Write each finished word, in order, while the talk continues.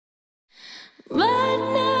Right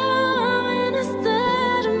now I'm in a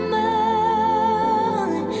state of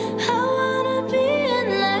mind. I wanna be in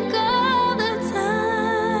like all the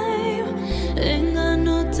time. Ain't got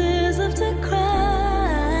no tears left to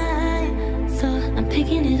cry. So I'm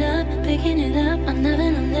picking it up, picking it up. I'm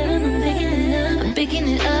living, I'm living, I'm picking it up. I'm picking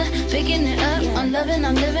it up, picking it up. I'm loving,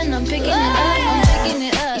 I'm living, I'm picking it up. I'm picking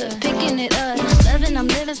it up, picking it up. Loving, I'm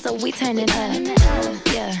living, so we turn it up.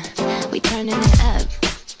 Yeah, we turning it up.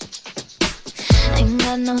 Ain't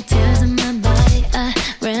got no tears in my body. I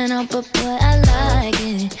ran out, but boy, I like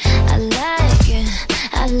it. I like it,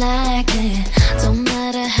 I like it. Don't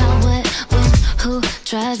matter how, what, when, who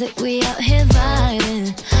tries it. We out here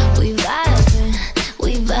vibing. We vibing,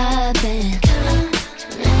 we vibing.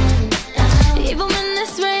 Even when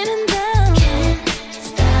it's raining down, can't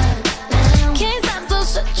stop now. Can't stop, so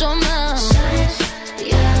shut your mouth. Shut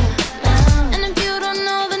your mouth. And if you don't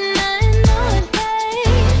know, then I know it,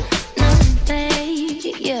 babe. Know it,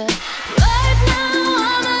 babe, yeah. Right now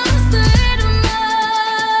I'm in a state of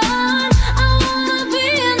mind. I wanna be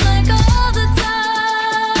in like all the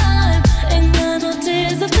time. Ain't got no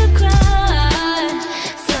tears left to cry.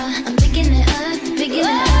 So I'm picking it up, picking it up.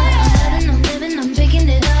 I'm loving, I'm living, I'm picking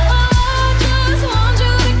it up.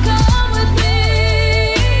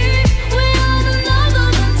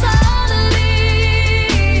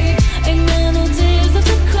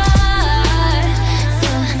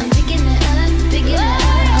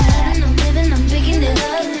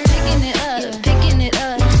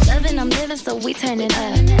 So we turn it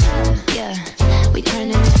up, yeah, we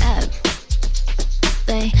turning it up.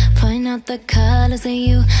 They point out the colors in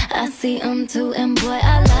you, I see them too, and boy,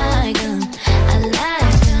 I like them, I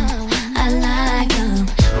like them, I like them.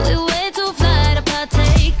 We way too fly to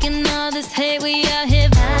partake in all this hate, we out here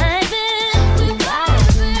vibing, we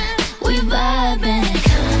vibing, we vibing.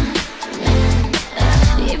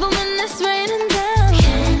 Even when it's raining down,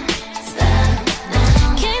 can't stop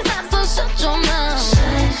now. Can't stop, so shut your mouth.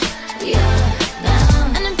 Yeah.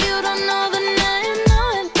 And if you don't know, then I know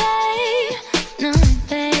it, babe. Know it,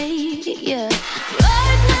 babe, yeah.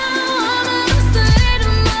 Right now I'm in a state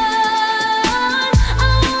of mind. I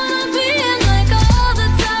wanna be in like all the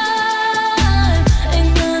time.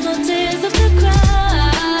 Ain't got no tears left to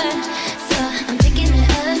cry. So I'm picking it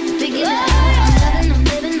up, picking it up. I'm loving, I'm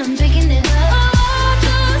living, I'm picking it up. I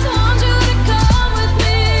just want you to come with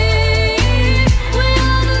me. We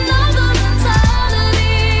have another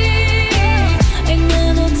mentality. Ain't got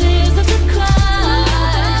no tears left to cry.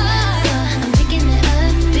 So I'm picking it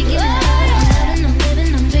up, picking it up. I'm loving, I'm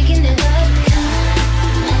living, I'm picking it up.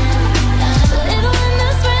 Even when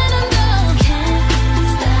it's raining down, can't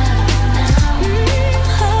stop now.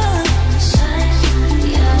 Shut your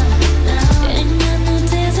mouth. Ain't got no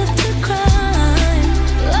tears left to cry.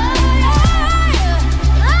 I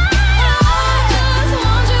just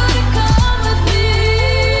want you to come with me.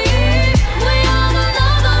 We on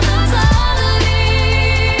another mentality.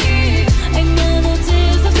 Ain't got no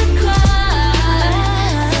tears left to cry.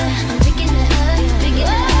 So I'm picking it up, picking it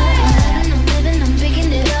up. I'm living, I'm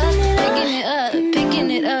picking it up, picking it up, picking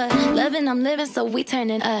it up. Loving, I'm living, so we turn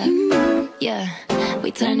it up. Yeah,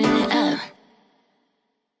 we turning it up.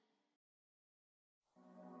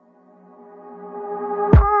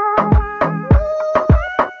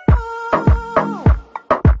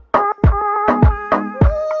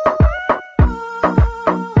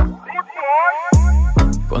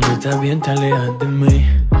 Cuando estás bien te alejas de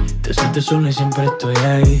mí. Te sientes sola y siempre estoy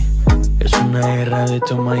ahí. Es una guerra de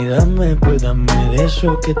toma y dame, pues dame de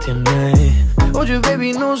eso que tienes. Oye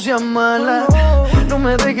baby, no seas mala, no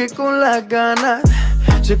me dejes con las ganas.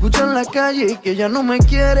 Se escucha en la calle que ya no me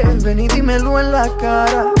quieres. Ven y dímelo en la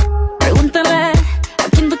cara. Pregúntale a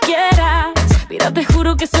quien tú quieras. Mira, te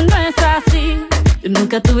juro que eso no es así. Yo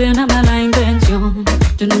nunca tuve una mala intención.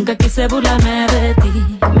 Yo nunca quise burlarme de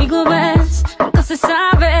ti. Conmigo ves, nunca se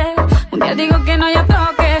sabe. Un día digo que no, y otro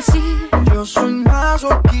que sí. Yo soy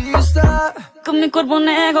masoquista. Con mi cuerpo un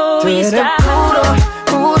Tú eres egoísta. puro,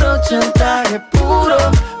 puro chantaje. Puro,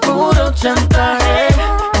 puro chantaje.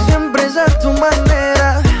 Siempre es a tu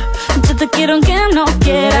manera. Yo te quiero aunque no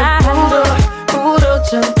quieras. Puro, puro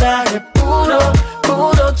chantaje. Puro,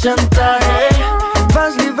 puro chantaje.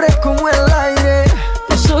 Vas libre como el aire.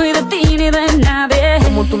 No soy de ti ni de nadie.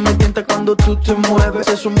 Como tú me tientas cuando tú te mueves.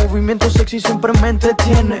 Esos movimientos sexy siempre me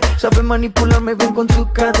entretiene. Sabes manipularme bien con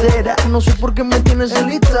tu cadera. No sé por qué me tienes en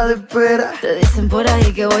lista de espera. Te dicen por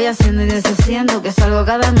ahí que voy haciendo y deshaciendo, que salgo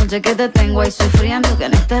cada noche, que te tengo ahí sufriendo, que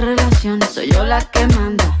en esta relación soy yo la que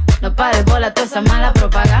manda. No pares bola toda esa mala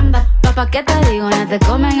propaganda. Papá, ¿qué te digo? No te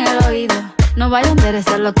comen el oído. No vaya a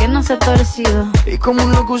enderezar lo que no se ha torcido. Y como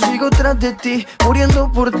un loco sigo tras de ti,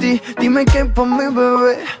 muriendo por ti. Dime qué pa' mi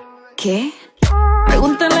bebé. ¿Qué?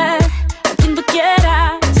 Pregúntale a quien tú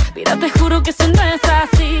quieras. Mira, te juro que eso no es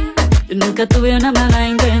así. Yo nunca tuve una mala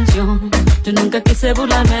intención. Yo nunca quise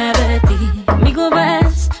burlarme de ti. Conmigo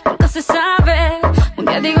ves, nunca se sabe. Un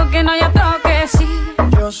día digo que no, y otro que sí.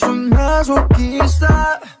 Yo soy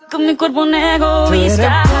masoquista. Con mi cuerpo un Tú eres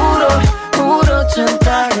egoísta. puro, puro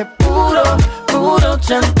chantaje. Puro, puro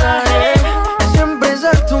chantaje. Siempre es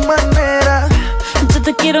a tu manera. Yo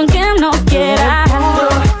te quiero aunque no quiera. Puro,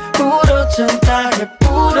 puro chantaje.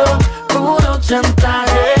 Puro, puro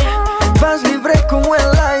chantaje. Vas libre como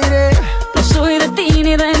el aire. No soy de ti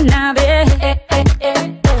ni de nadie.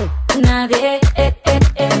 Nadie.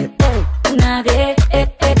 Nadie.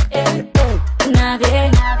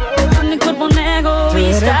 Nadie. Con mi cuerpo un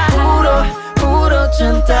egoísta. Puro, puro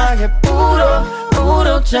chantaje. Puro,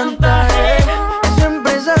 puro chantaje.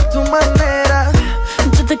 Siempre es a tu manera.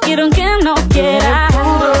 Yo te quiero aunque no quiera.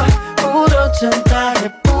 Puro, puro chantaje.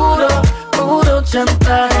 Puro, puro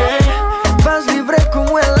chantaje. Vas libre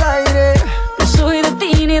como el aire. No soy de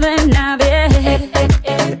ti ni de nadie.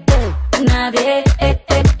 Nadie.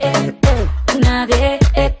 Nadie.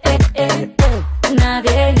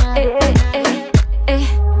 Nadie.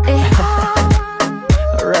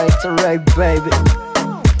 Alright, baby.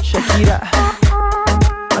 Shakira,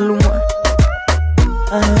 Maluma,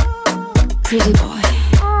 Pretty boy.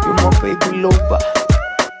 you're my baby loba.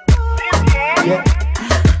 Yeah,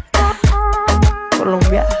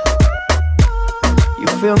 Colombia, you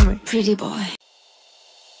feel me? Pretty boy.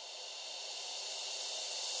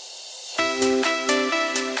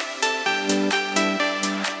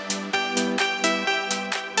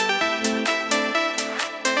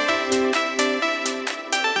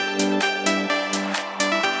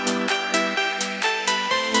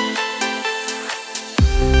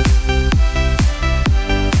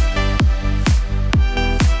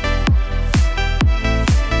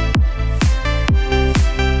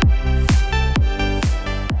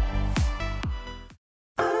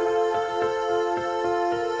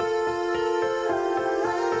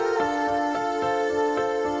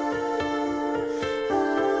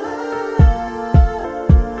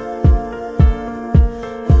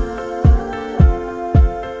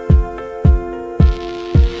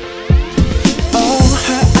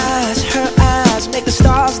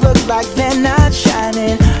 like they're not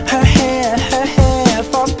shining. Her hair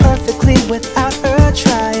falls perfectly without her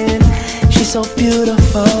trying. She's so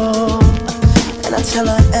beautiful, and I tell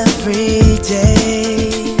her every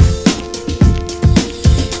day.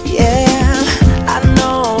 Yeah, I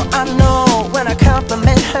know, when I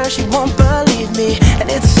compliment her, she won't believe me. And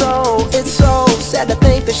it's so sad to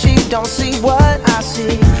think that she don't see what I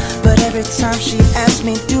see. But every time she asks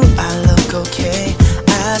me, do I look okay,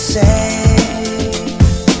 I say,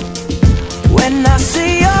 when I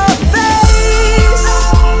see your face,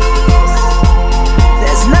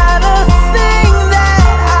 there's not a thing that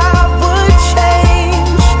I would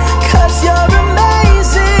change, 'cause you're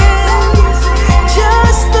amazing,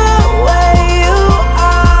 just the way you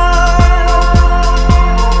are.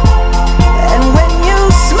 And when you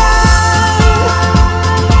smile,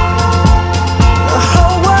 the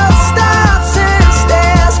whole world stops and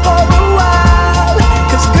stares for a while,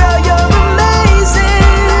 'cause girl, you're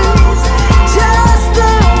amazing, just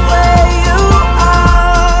the way you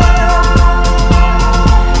are.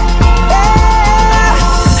 Yeah.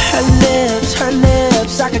 Her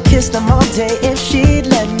lips, I could kiss them all day if she'd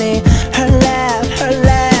let me. Her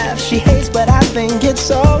laugh, she hates but I think it's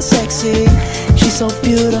so sexy. She's so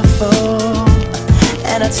beautiful,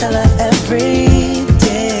 and I tell her every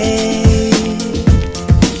day.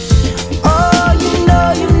 Oh, you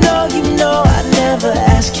know I never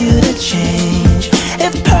ask you to change.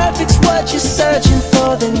 If perfect's what you're searching for,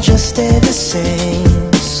 then just stay the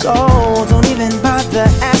same. So don't even bother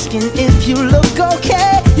asking if you look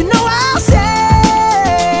okay. You know I'll say,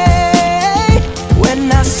 when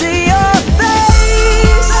I see your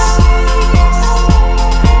face,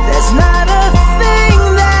 there's not a thing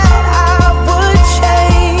that I would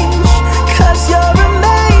change, 'cause you're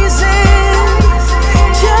amazing,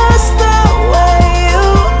 just the way you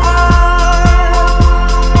are.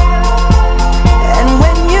 And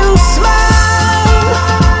when you smile,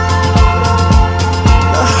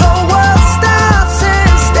 the whole world stops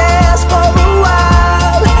and stares for a while,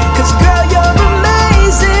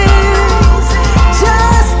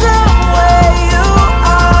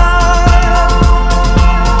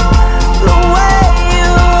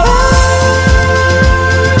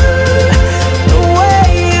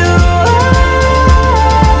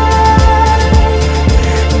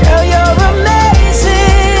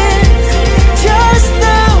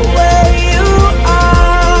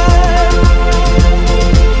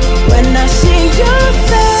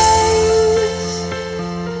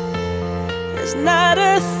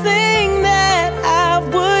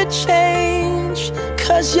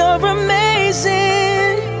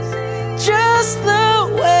 just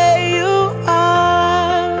the way you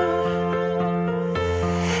are.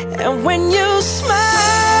 And when you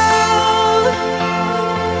smile,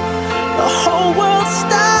 the whole world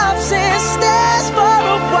stops and stares for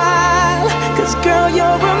a while. 'Cause girl,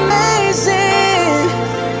 you're amazing,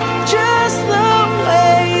 just the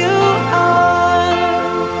way you are.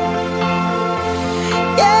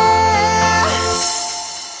 Yeah.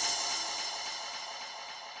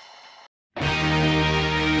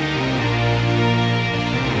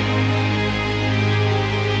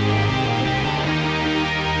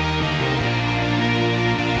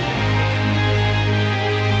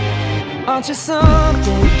 Aren't you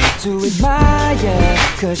something to admire?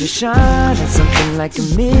 'Cause you shine at something like a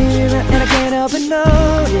mirror, and I can't help but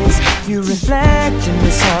notice you reflect in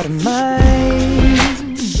this heart of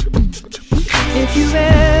mine. If you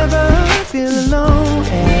ever feel alone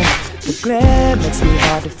and the glare makes me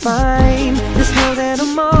hard to find, just know that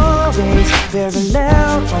I'm always very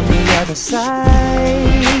loud on the other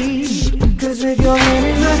side. 'Cause with your hand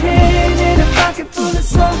in my hand and a pocket full of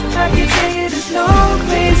soap, I can tell you there's no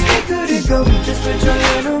place we couldn't go. Just put your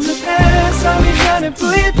hand on the past, I'll be trying to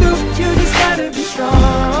pull you through. You just gotta be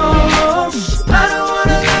strong. I don't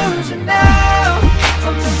wanna lose you now.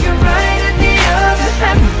 I'm looking right at the other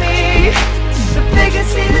half of me. The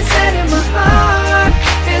vacancy that's set in my heart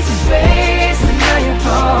is a space, and now you're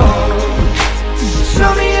home.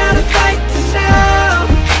 Show me how to fight for now,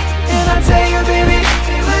 and I'll tell you, baby,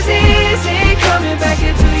 it was easy coming back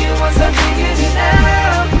into you once I figured it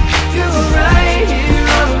out. You were right here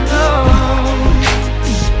all alone.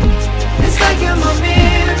 It's like you're my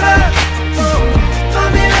mirror, oh, my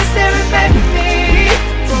mirror staring back at me.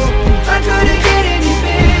 Oh, I couldn't get any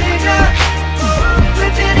bigger, oh,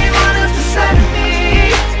 with anyone else beside of me.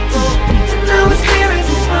 Oh, and now it's clear as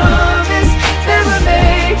this promise that we're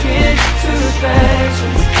making two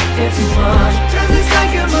reflections into one. 'Cause it's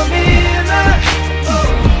like you're my mirror, oh,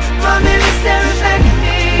 my mirror staring back at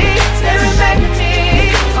me, staring back at me.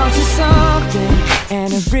 Aren't you something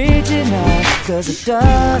and original? 'Cause it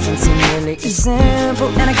doesn't seem really as simple,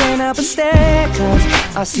 and I can't help but stare, 'cause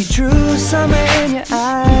I see true summer in your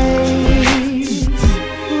eyes.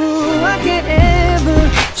 Ooh, I can't ever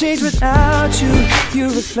change without you. You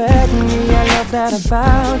reflect me, I love that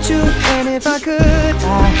about you. And if I could,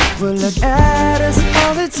 I would look at us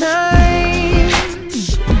all the time.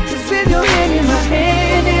 'Cause with your hand in my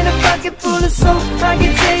hand and a pocket full of soap, I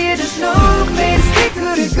can tell you there's no place we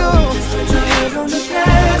couldn't go. Just put your head on the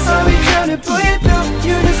past, I'll be trying to pull you through.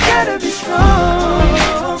 You just gotta be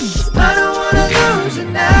strong. I don't wanna lose you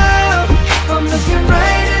now. I'm looking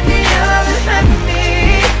right at the other half of me.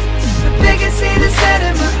 The vacancy that's set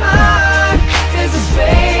in my heart is a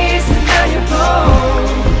space, and now you're home.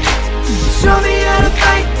 Show me how to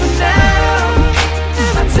fight for now.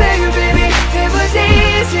 I tell you, baby, it was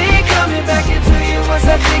easy coming back into you once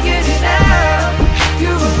I figured it out.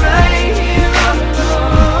 You were right here all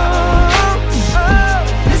along.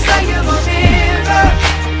 Oh, it's like you're my mirror,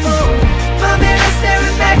 oh, my mirror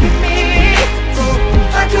staring back at me. Oh,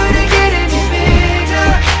 I couldn't get any bigger,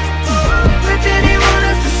 oh, with anyone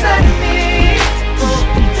else beside of me. Oh,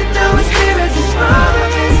 and now it's clear as this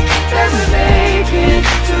promise that we're making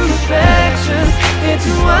two reflections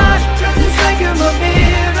into one. 'Cause it's like you're my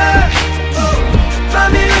mirror, oh, my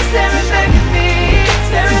mirror staring back at me,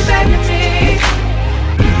 staring back at me.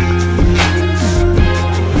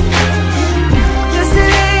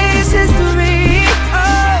 Yesterday's history,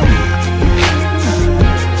 oh,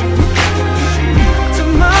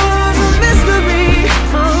 tomorrow's a mystery,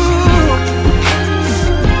 oh.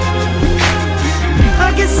 I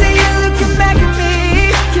can see you looking back at me.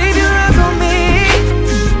 Keep your eyes on me,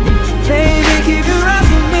 baby, keep your eyes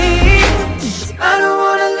on me. I don't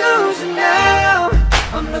wanna lose you now.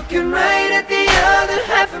 I'm looking right at the other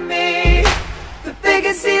half of me. The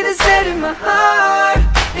vacancy that's set in my heart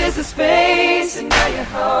is a space, and now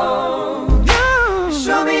you're home.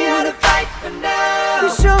 Show me how to fight for now. You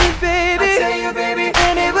show me, baby. I tell you, baby,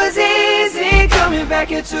 and it was easy coming back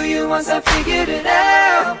into you once I figured it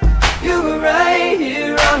out. You were right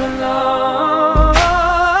here all along.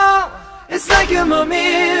 It's like you're my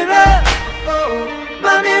mirror, oh,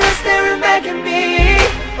 my mirror staring back at me.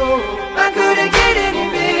 Oh, I couldn't get any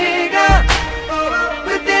bigger, oh,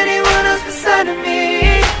 with anyone else beside of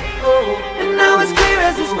me. Oh, and now it's clear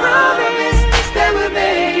as this promise that we're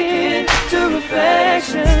making two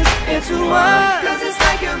reflections into one. 'Cause